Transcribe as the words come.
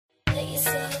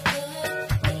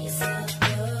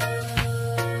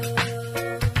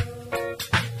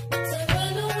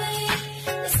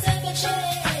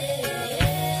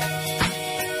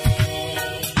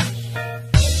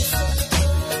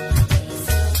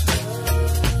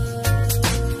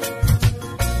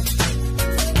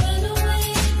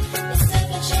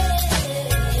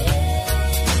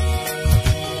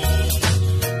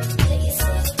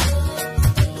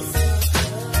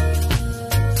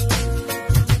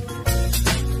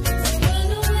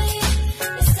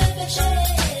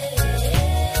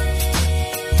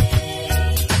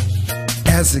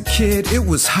As a kid, it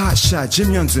was hot shot,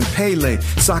 Jim Young's and Pele.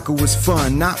 Soccer was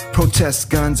fun, not protest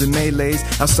guns and melees.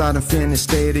 Outside in Phoenix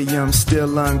Stadium,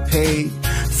 still unpaid.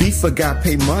 FIFA got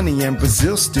paid money and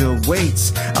Brazil still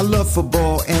waits. I love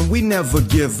football and we never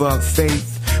give up faith.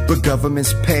 But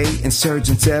governments pay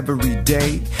insurgents every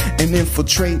day and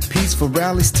infiltrate peaceful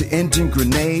rallies to ending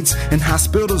grenades. And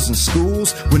hospitals and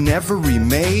schools were never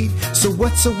remade. So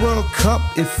what's a World Cup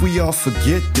if we all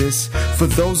forget this? For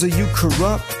those of you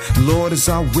corrupt, Lord is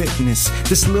our witness.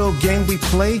 This little game we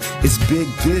play is big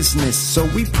business. So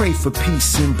we pray for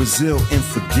peace in Brazil and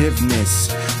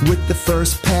forgiveness. With the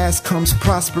first pass comes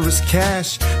prosperous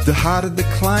cash. The hotter the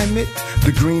climate,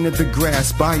 the greener the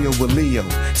grass. Bayo-a-Leo,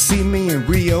 see me in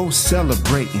Rio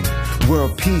celebrating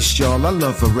world peace, y'all. I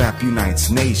love a rap unites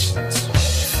nations.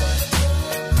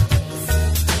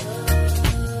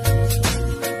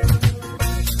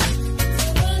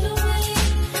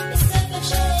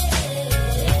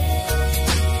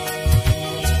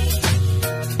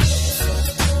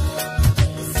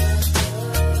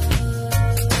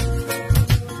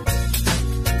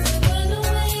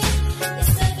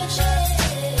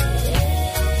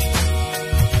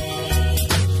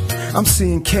 I'm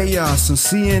seeing chaos on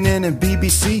CNN and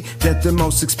BBC, that the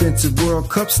most expensive World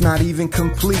Cup's not even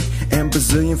complete, and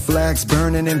Brazilian flags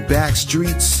burning in back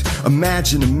streets.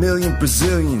 Imagine 1 million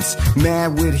Brazilians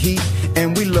mad with heat,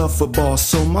 and we love football,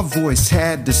 so my voice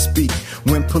had to speak.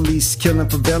 When police killing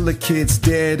favela kids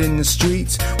dead in the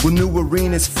streets, will new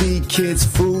arenas feed kids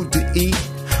food to eat?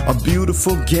 A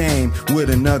beautiful game with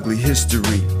an ugly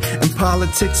history, and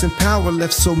politics and power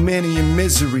left so many in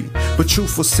misery. But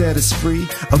truth will set us free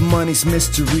of money's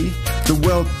mystery. The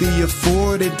wealthy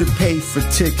afforded to pay for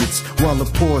tickets, while the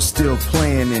poor still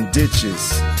playing in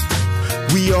ditches.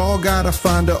 We all gotta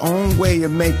find our own way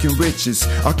of making riches.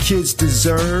 Our kids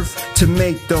deserve to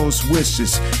make those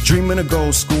wishes, dreaming of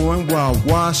goal scoring while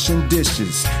washing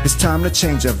dishes. It's time to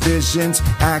change our visions,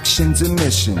 actions, and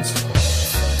missions.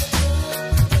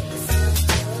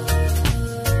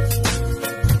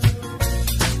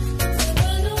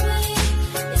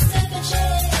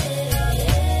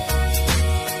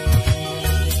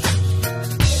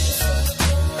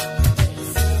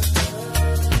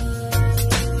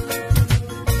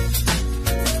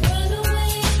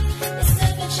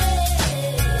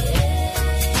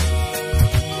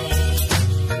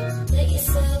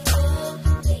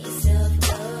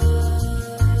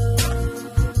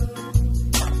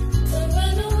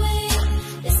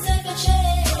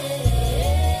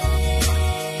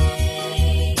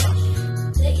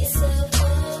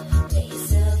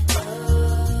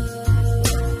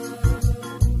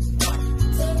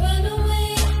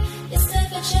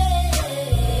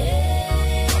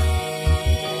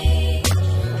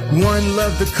 One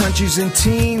love the countries and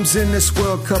teams in this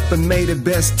World Cup, and may the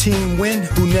best team win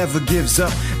who never gives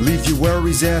up. Leave your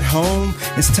worries at home.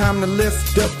 It's time to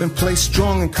lift up and play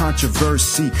strong in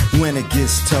controversy when it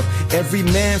gets tough. Every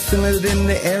man feeling it in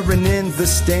the air and in the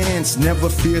stands. Never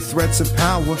fear threats of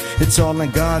power, it's all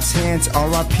in God's hands.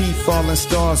 R.I.P. fallen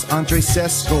stars, Andres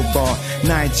Escobar.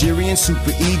 Nigerian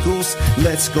Super Eagles,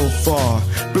 let's go far.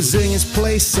 Brazilians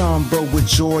play samba with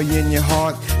joy in your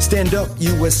heart. Stand up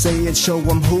USA and show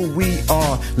them who we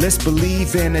are. Let's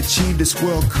believe and achieve, this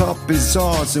World Cup is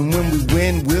ours. And when we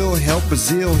win, we'll help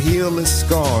Brazil heal its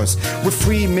scars. We're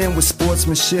free men with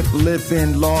sportsmanship,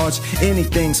 living large.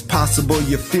 Anything's possible,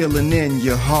 you're feeling in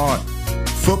your heart.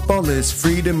 Football is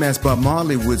freedom, as Bob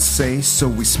Marley would say. So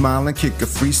we smile and kick a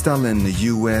freestyle in the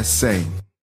USA.